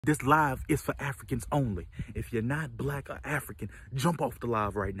This live is for Africans only. If you're not black or African, jump off the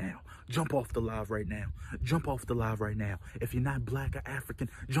live right now. Jump off the live right now. Jump off the live right now. If you're not black or African,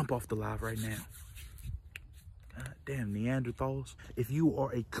 jump off the live right now. God damn, Neanderthals. If you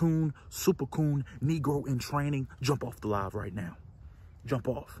are a coon, super coon, Negro in training, jump off the live right now. Jump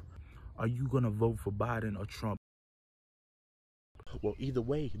off. Are you going to vote for Biden or Trump? Well, either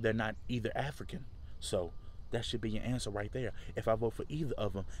way, they're not either African. So that should be your answer right there. If I vote for either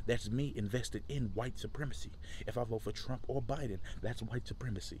of them, that's me invested in white supremacy. If I vote for Trump or Biden, that's white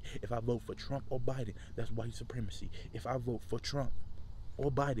supremacy. If I vote for Trump or Biden, that's white supremacy. If I vote for Trump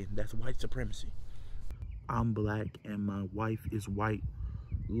or Biden, that's white supremacy. I'm black and my wife is white.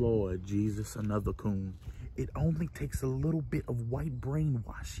 Lord Jesus, another coon. It only takes a little bit of white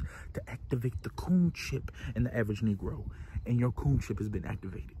brainwash to activate the coon chip in the average Negro. And your coon chip has been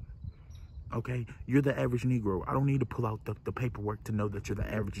activated. Okay? You're the average Negro. I don't need to pull out the paperwork to know that you're the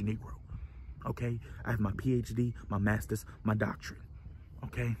average Negro. Okay? I have my PhD, my master's, my doctorate.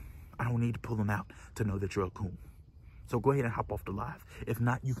 Okay? I don't need to pull them out to know that you're a coon. So go ahead and hop off the live. If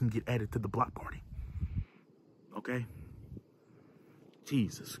not, you can get added to the block party. Okay?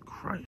 Jesus Christ.